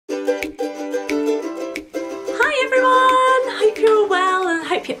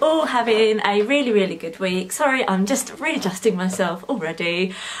you're all having a really good week. Sorry, I'm just readjusting myself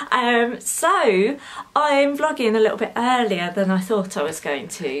already. So I'm vlogging a little bit earlier than I thought I was going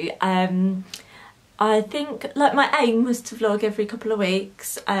to. I think like my aim was to vlog every couple of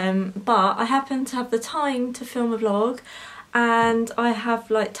weeks, but I happen to have the time to film a vlog and I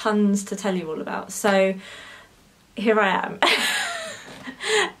have like tons to tell you all about. So here I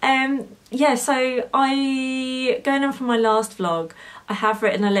am. Yeah, so going on from my last vlog, I have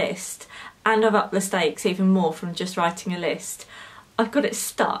written a list and I've upped the stakes even more from just writing a list. I've got it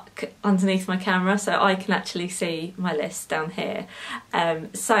stuck underneath my camera so I can actually see my list down here.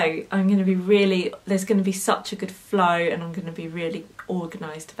 So I'm going to be there's going to be such a good flow and I'm going to be really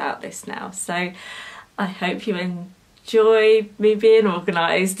organised about this now. So I hope you enjoy me being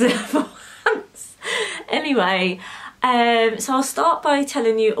organised for once. Anyway, so I'll start by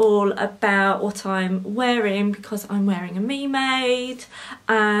telling you all about what I'm wearing because I'm wearing a Me Made,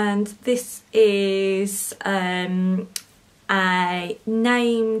 and this is a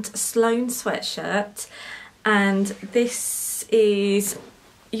named Sloane sweatshirt, and this is,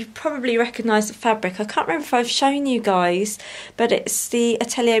 you probably recognise the fabric. I can't remember if I've shown you guys, but it's the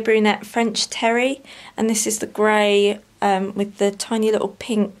Atelier Brunette French Terry, and this is the grey with the tiny little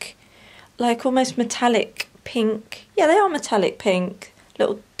pink, like almost metallic pink. Yeah, they are metallic pink,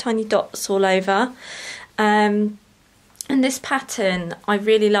 little tiny dots all over. And this pattern I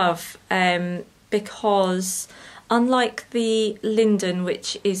really love because unlike the Linden,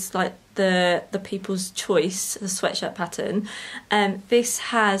 which is like the People's Choice, the sweatshirt pattern, this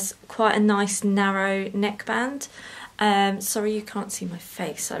has quite a nice narrow neckband. Sorry you can't see my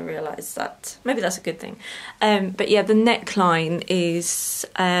face, I realise that. Maybe that's a good thing. But yeah, the neckline is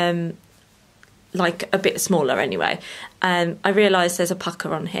like a bit smaller anyway. I realise there's a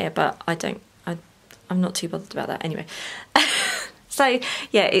pucker on here, but I'm not too bothered about that anyway. So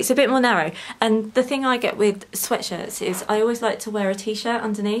yeah, it's a bit more narrow. And the thing I get with sweatshirts is I always like to wear a t-shirt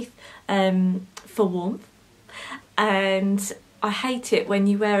underneath for warmth. And I hate it when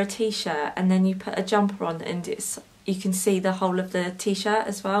you wear a t-shirt and then you put a jumper on and you can see the whole of the t-shirt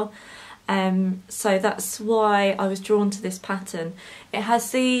as well. So that's why I was drawn to this pattern. It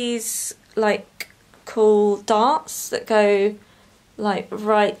has these like cool darts that go like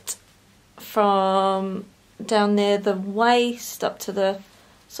right from down near the waist up to the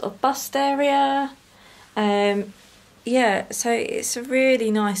sort of bust area. Yeah, so it's a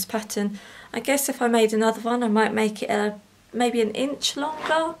really nice pattern. I guess if I made another one I might make it maybe an inch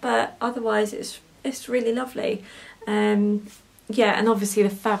longer, but otherwise it's really lovely. Yeah, and obviously the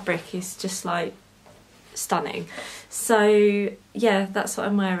fabric is just like stunning. So yeah, that's what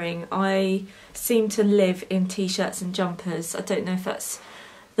I'm wearing. I seem to live in t-shirts and jumpers. I don't know if that's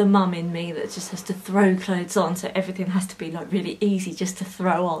the mum in me that just has to throw clothes on, so everything has to be like really easy just to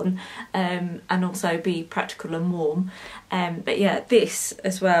throw on, and also be practical and warm. But yeah, this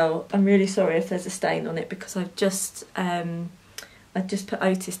as well, I'm really sorry if there's a stain on it because I just put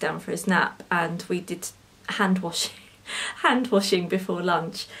Otis down for his nap and we did hand washing before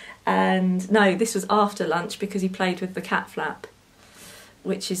lunch. And no, this was after lunch because he played with the cat flap,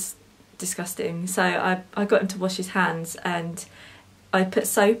 which is disgusting. So I got him to wash his hands and I put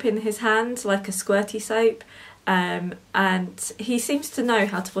soap in his hand, like a squirty soap, and he seems to know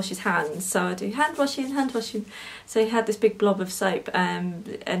how to wash his hands, so I do hand washing. So he had this big blob of soap,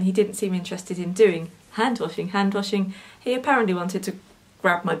 and he didn't seem interested in doing hand washing. He apparently wanted to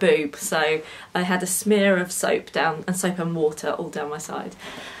grab my boob, so I had a smear of soap and water all down my side.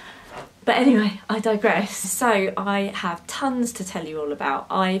 But anyway, I digress. So I have tons to tell you all about.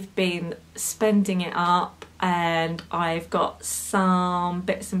 I've been spending it up and I've got some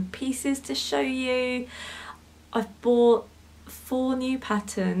bits and pieces to show you. I've bought 4 new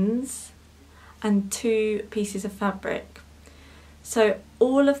patterns and 2 pieces of fabric. So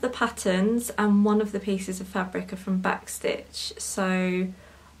all of the patterns and 1 of the pieces of fabric are from Backstitch. So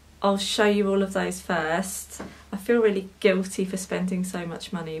I'll show you all of those first. I feel really guilty for spending so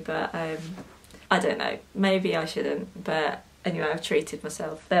much money, but I don't know, maybe I shouldn't, but anyway, I've treated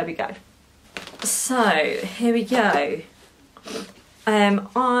myself. There we go. So here we go.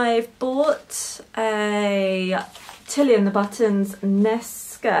 I've bought a Tilly and the Buttons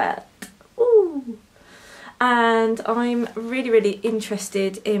nest skirt. Ooh. And I'm really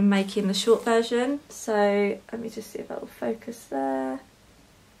interested in making the short version. So let me just see if that will focus there.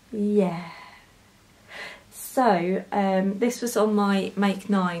 Yeah. So this was on my Make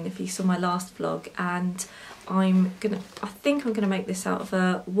 9 if you saw my last vlog, and I think I'm gonna make this out of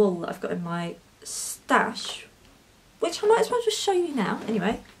a wool that I've got in my stash, which I might as well just show you now.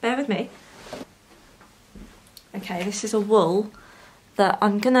 Anyway, bear with me. Okay, this is a wool that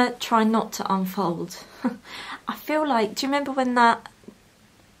I'm gonna try not to unfold. I feel like, do you remember when that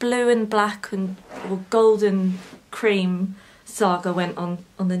blue and black and or golden cream saga went on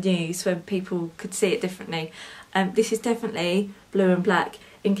the news when people could see it differently? This is definitely blue and black,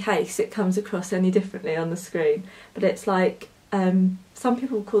 in case it comes across any differently on the screen. But it's like, some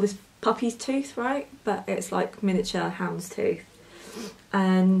people call this puppy's tooth, right? But it's like miniature hound's tooth.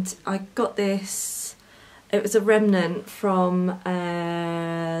 And I got this, it was a remnant from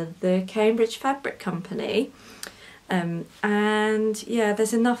the Cambridge Fabric Company. And yeah,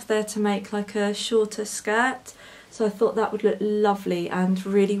 there's enough there to make like a shorter skirt. So I thought that would look lovely and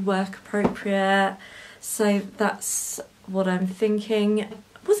really work appropriate. So that's what I'm thinking. I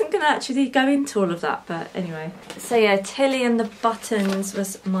wasn't going to actually go into all of that, but anyway. So yeah, Tilly and the Buttons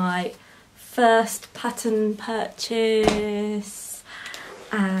was my first pattern purchase.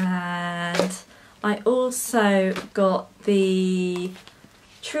 And I also got the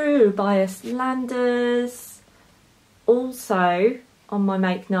True Bias Landers, also on my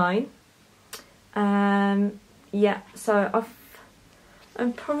Make 9. Yeah, so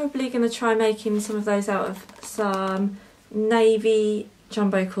I'm probably going to try making some of those out of some navy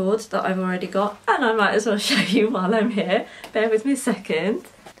jumbo cord that I've already got, and I might as well show you while I'm here. Bear with me a second.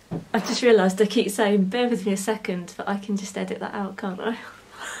 I just realised I keep saying bear with me a second, but I can just edit that out, can't I?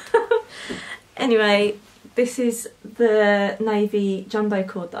 Anyway, this is the navy jumbo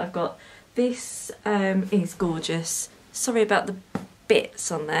cord that I've got. This is gorgeous. Sorry about the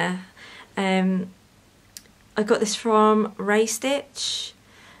bits on there. I got this from Stitch,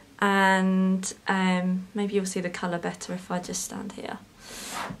 and maybe you'll see the colour better if I just stand here.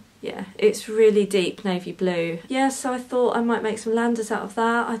 Yeah, it's really deep navy blue. Yeah, so I thought I might make some landers out of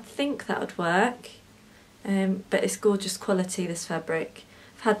that. I think that would work. But it's gorgeous quality, this fabric.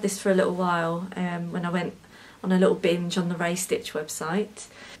 I've had this for a little while when I went on a little binge on the Stitch website.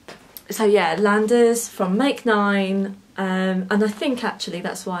 So yeah, landers from Make 9, and I think actually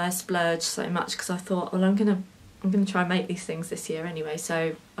that's why I splurged so much, because I thought, well, I'm gonna try and make these things this year anyway,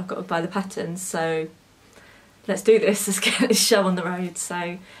 so I've got to buy the patterns, so let's do this, let's get this show on the road.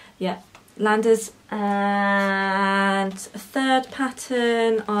 So yeah, landers. And a third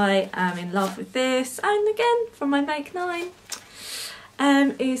pattern, I am in love with this, and again from my Make 9,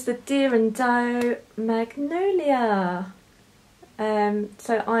 is the Deer and Doe Magnolia.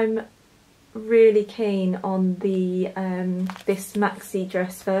 So I'm really keen on the this maxi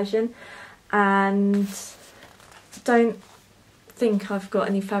dress version, and don't think I've got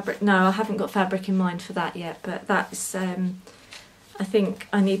any fabric. No, I haven't got fabric in mind for that yet, but that's I think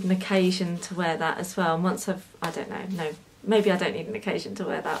I need an occasion to wear that as well. And once I don't know, no, maybe I don't need an occasion to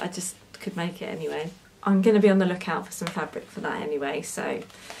wear that, I just could make it anyway. I'm going to be on the lookout for some fabric for that anyway, so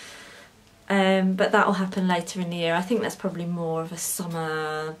but that will happen later in the year. I think that's probably more of a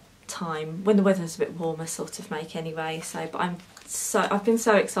summer time, when the weather's a bit warmer, sort of make anyway. So, but I've been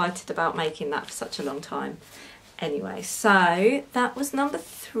so excited about making that for such a long time. Anyway, so that was number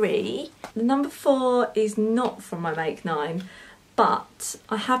 3. The number 4 is not from my Make 9, but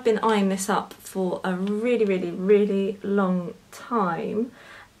I have been eyeing this up for a really, really, really long time,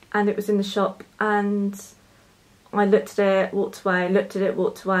 and it was in the shop, and I looked at it, walked away, looked at it,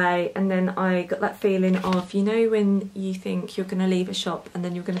 walked away, and then I got that feeling of, you know, when you think you're going to leave a shop and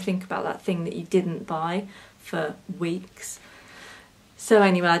then you're going to think about that thing that you didn't buy for weeks. So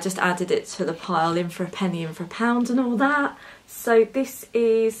anyway, I just added it to the pile, in for a penny, in for a pound and all that. So this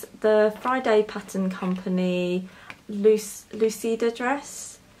is the Friday Pattern Company Lucida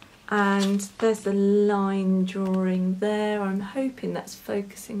dress, and there's the line drawing there. I'm hoping that's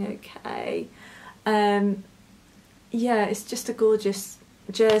focusing okay. Yeah, it's just a gorgeous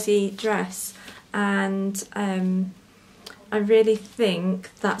jersey dress, and I really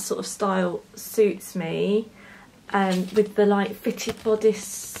think that sort of style suits me, with the like fitted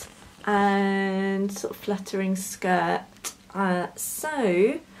bodice and sort of flattering skirt.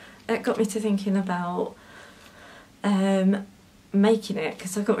 So that got me to thinking about making it,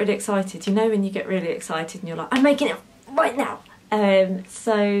 because I got really excited. You know when you get really excited and you're like, I'm making it right now.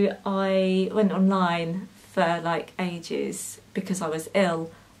 So I went online for like ages because I was ill.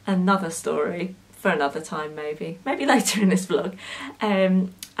 Another story for another time, maybe later in this vlog.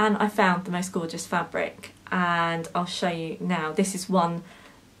 And I found the most gorgeous fabric, and I'll show you now. This is one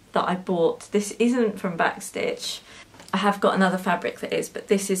that I bought. This isn't from Backstitch. I have got another fabric that is, but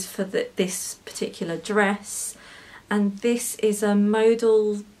this is for this particular dress. And this is a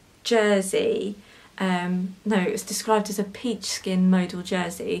modal jersey. No, it was described as a peach skin modal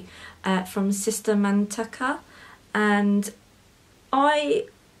jersey from Sister Mantuka, and I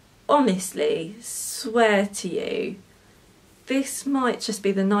honestly swear to you, this might just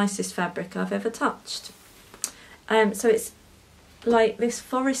be the nicest fabric I've ever touched. So it's like this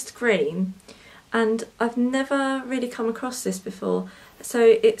forest green, and I've never really come across this before.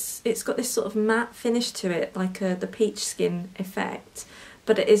 So it's got this sort of matte finish to it, like the peach skin effect,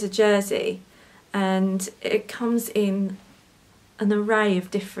 but it is a jersey, and it comes in an array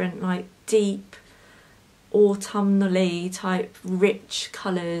of different like deep autumnally type rich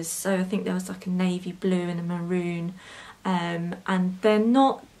colours. So I think there was like a navy blue and a maroon, and they're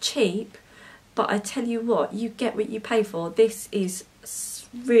not cheap, but I tell you what, you get what you pay for. This is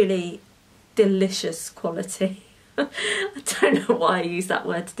really delicious quality. I don't know why I use that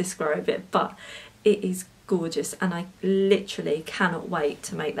word to describe it, but it is gorgeous, and I literally cannot wait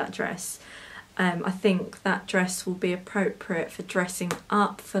to make that dress. I think that dress will be appropriate for dressing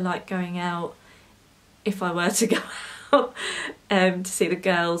up, for like going out, if I were to go out to see the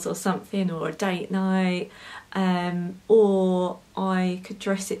girls or something, or a date night, or I could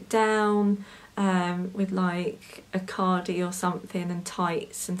dress it down with like a cardi or something and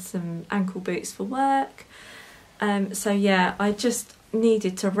tights and some ankle boots for work. So yeah, I just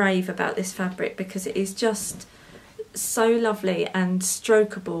needed to rave about this fabric because it is just so lovely and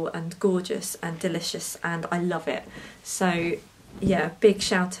strokeable and gorgeous and delicious, and I love it. So yeah, big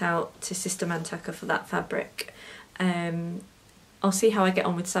shout out to Sister Manteca for that fabric. I'll see how I get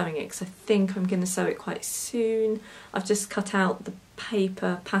on with sewing it, because I think I'm going to sew it quite soon. I've just cut out the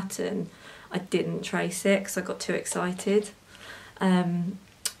paper pattern. I didn't trace it because I got too excited.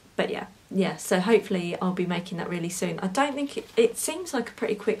 But yeah, so hopefully I'll be making that really soon. I don't think it seems like a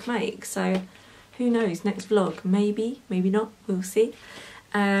pretty quick make, so who knows, next vlog, maybe not, we'll see.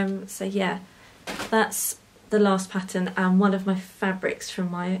 So yeah, that's the last pattern and one of my fabrics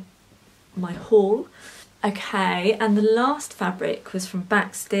from my haul. Okay, and the last fabric was from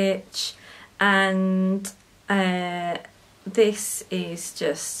Backstitch, and this is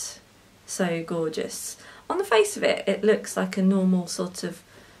just so gorgeous. On the face of it, it looks like a normal sort of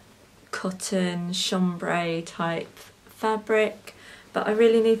cotton chambray type fabric, but I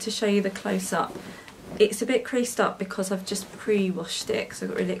really need to show you the close-up. It's a bit creased up because I've just pre-washed it, because I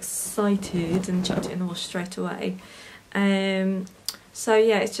got really excited and chucked it in the wash straight away. So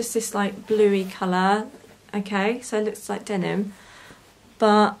yeah, it's just this like bluey colour. Okay, so it looks like denim,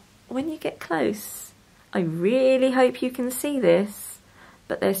 but when you get close, I really hope you can see this,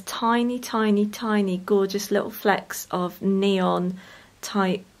 but there's tiny gorgeous little flecks of neon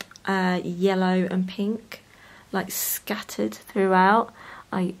type yellow and pink, like scattered throughout.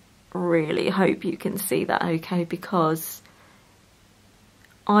 I really hope you can see that, okay, because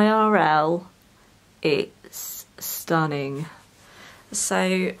IRL, it's stunning.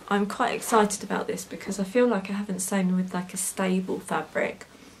 So I'm quite excited about this because I feel like I haven't sewn with like a stable fabric,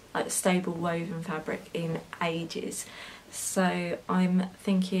 like a stable woven fabric, in ages. So I'm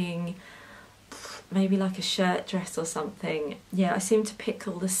thinking maybe like a shirt dress or something. Yeah, I seem to pick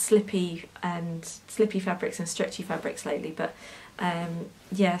all the slippy fabrics and stretchy fabrics lately, but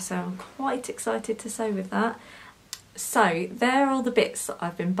yeah, so I'm quite excited to sew with that. So there are all the bits that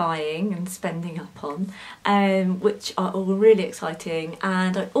I've been buying and spending up on, which are all really exciting,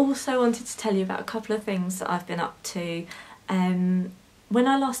 and I also wanted to tell you about a couple of things that I've been up to. When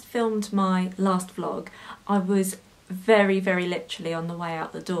I last filmed my last vlog, I was very literally on the way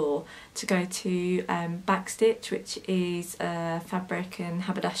out the door to go to Backstitch, which is a fabric and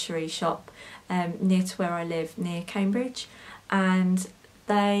haberdashery shop near to where I live, near Cambridge, and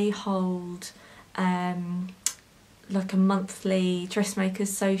they hold like a monthly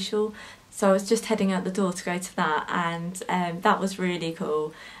Dressmakers Social. So I was just heading out the door to go to that, and that was really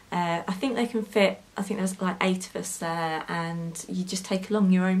cool. I think they can fit, I think there's like 8 of us there, and you just take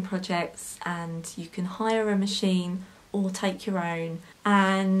along your own projects and you can hire a machine or take your own.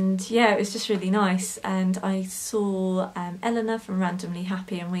 And yeah, it was just really nice, and I saw Eleanor from Randomly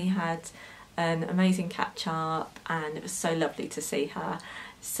Happy, and we had an amazing catch up, and it was so lovely to see her.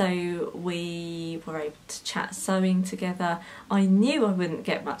 So we were able to chat sewing together. I knew I wouldn't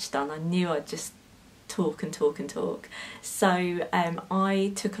get much done. I knew I'd just talk and talk and talk. So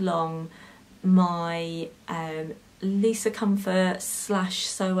I took along my Lisa Comfort /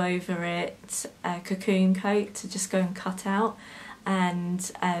 sew over it Cocoon coat to just go and cut out,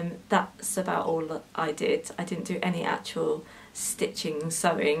 and that's about all that I did. I didn't do any actual stitching,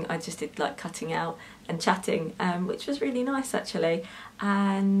 sewing. I just did like cutting out and chatting, which was really nice actually.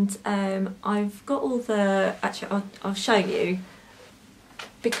 And I've got all the, actually I'll show you,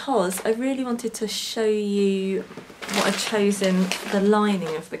 because I really wanted to show you what I've chosen for the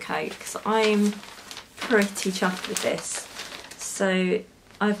lining of the coat, because I'm pretty chuffed with this. So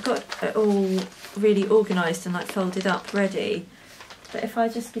I've got it all really organised and like folded up ready. But if I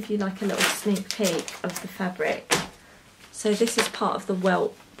just give you like a little sneak peek of the fabric. So this is part of the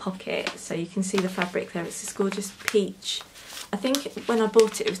welt pocket, so you can see the fabric there. It's this gorgeous peach. I think when I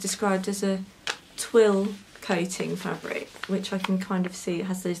bought it, it was described as a twill coating fabric, which I can kind of see it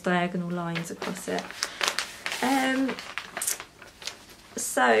has those diagonal lines across it.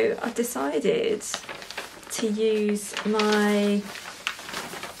 So I decided to use my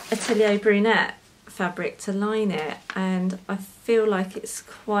Atelier Brunette fabric to line it, and I feel like it's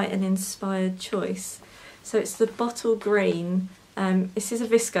quite an inspired choice. So it's the bottle green. This is a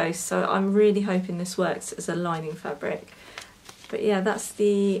viscose, so I'm really hoping this works as a lining fabric. But yeah, that's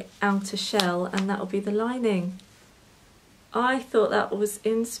the outer shell and that'll be the lining. I thought that was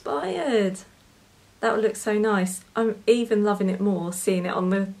inspired. That would look so nice. I'm even loving it more seeing it on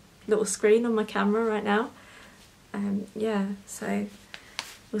the little screen on my camera right now. Yeah, so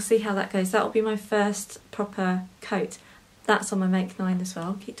we'll see how that goes. That'll be my first proper coat. That's on my Make 9 as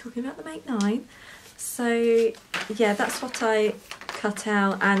well. Keep talking about the Make 9. So yeah, that's what I cut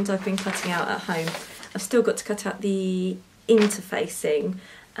out, and I've been cutting out at home. I've still got to cut out the interfacing.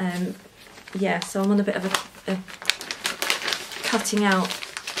 Yeah, so I'm on a bit of a cutting out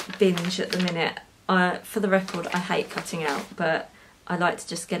binge at the minute. For the record, I hate cutting out, but I like to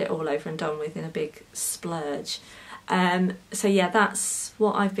just get it all over and done with in a big splurge. So yeah, that's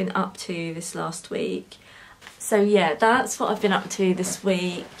what I've been up to this last week. So yeah, that's what I've been up to this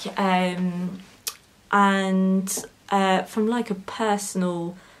week. And from like a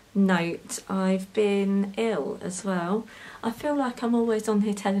personal note, I've been ill as well. I feel like I'm always on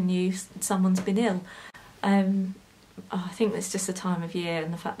here telling you someone's been ill. I think it's just the time of year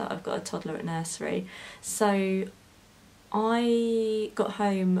and the fact that I've got a toddler at nursery. So I got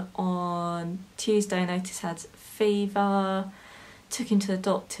home on Tuesday and Otis had fever, took him to the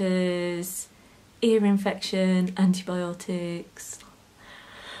doctors, ear infection, antibiotics.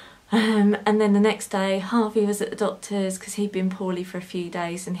 And then the next day Harvey was at the doctor's because he'd been poorly for a few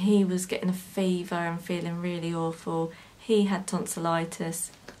days and he was getting a fever and feeling really awful. He had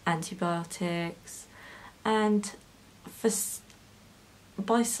tonsillitis, antibiotics, and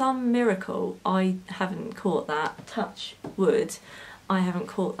by some miracle I haven't caught that. Touch wood, I haven't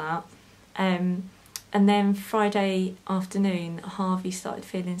caught that. And then Friday afternoon Harvey started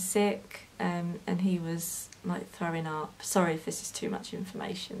feeling sick, and he was like throwing up. Sorry if this is too much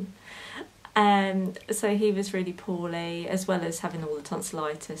information. So he was really poorly, as well as having all the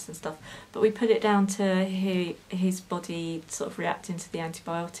tonsillitis and stuff, but we put it down to his body sort of reacting to the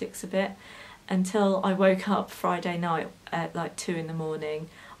antibiotics a bit, until I woke up Friday night at like 2 in the morning.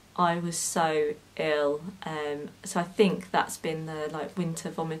 I was so ill. So I think that's been the like winter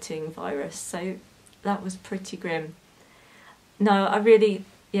vomiting virus, so that was pretty grim. No, I really,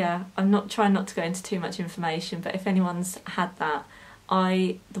 yeah, I'm not trying not to go into too much information, but if anyone's had that,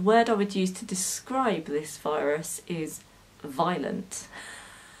 the word I would use to describe this virus is violent.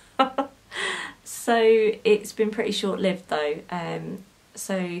 So it's been pretty short-lived though.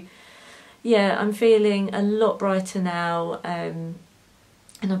 So yeah, I'm feeling a lot brighter now, and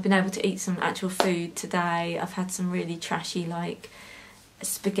I've been able to eat some actual food today. I've had some really trashy like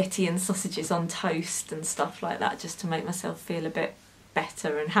spaghetti and sausages on toast and stuff like that, just to make myself feel a bit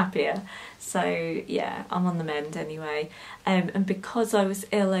better and happier. So yeah, I'm on the mend anyway. And because I was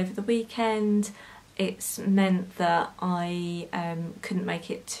ill over the weekend, it's meant that I couldn't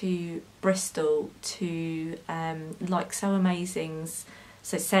make it to Bristol to Like So Amazing's,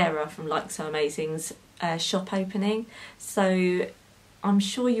 so Sarah from Like So Amazing's shop opening. So I'm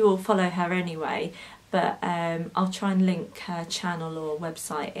sure you all follow her anyway, but I'll try and link her channel or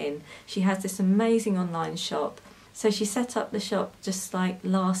website in. She has this amazing online shop. So she set up the shop just like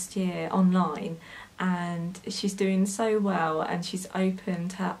last year online, and she's doing so well, and she's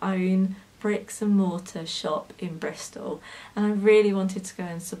opened her own bricks and mortar shop in Bristol, and I really wanted to go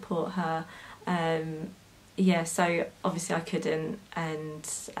and support her. Yeah, so obviously I couldn't, and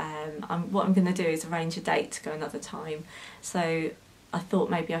what I'm going to do is arrange a date to go another time. So I thought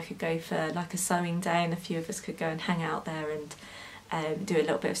maybe I could go for like a sewing day, and a few of us could go and hang out there and do a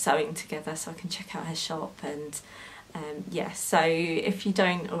little bit of sewing together, so I can check out her shop. And yeah, so if you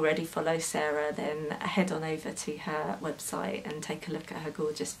don't already follow Sarah, then head on over to her website and take a look at her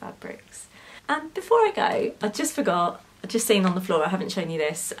gorgeous fabrics. And before I go, I just forgot, I've just seen on the floor, I haven't shown you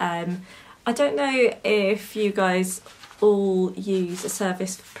this. I don't know if you guys all use a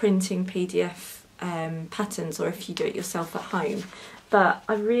service for printing PDF patterns, or if you do it yourself at home, but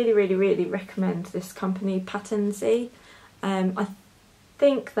I really recommend this company, Patternsy. I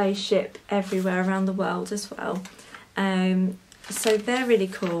think they ship everywhere around the world as well. And So they're really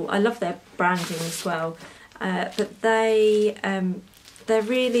cool. I love their branding as well, but they're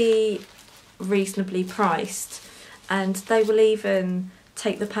really reasonably priced, and they will even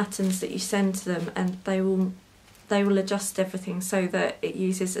take the patterns that you send to them, and they will adjust everything so that it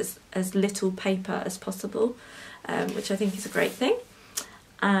uses as little paper as possible, which I think is a great thing.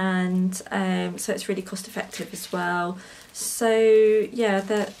 And so it's really cost effective as well. So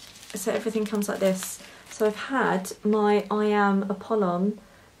yeah, so everything comes like this. So I've had my I Am Apollon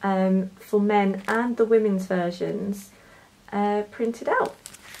for men and the women's versions printed out,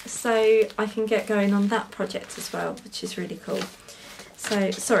 so I can get going on that project as well, which is really cool.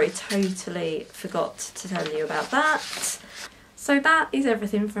 So sorry, totally forgot to tell you about that. So that is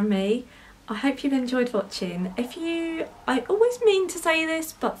everything from me. I hope you've enjoyed watching. I always mean to say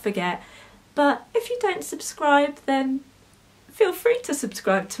this but forget, but if you don't subscribe, then feel free to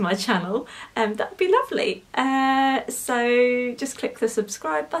subscribe to my channel, that would be lovely. So just click the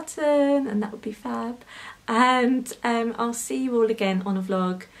subscribe button and that would be fab. And I'll see you all again on a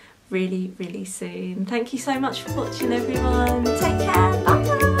vlog really, really soon. Thank you so much for watching, everyone. Take care,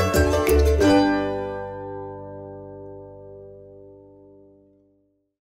 bye.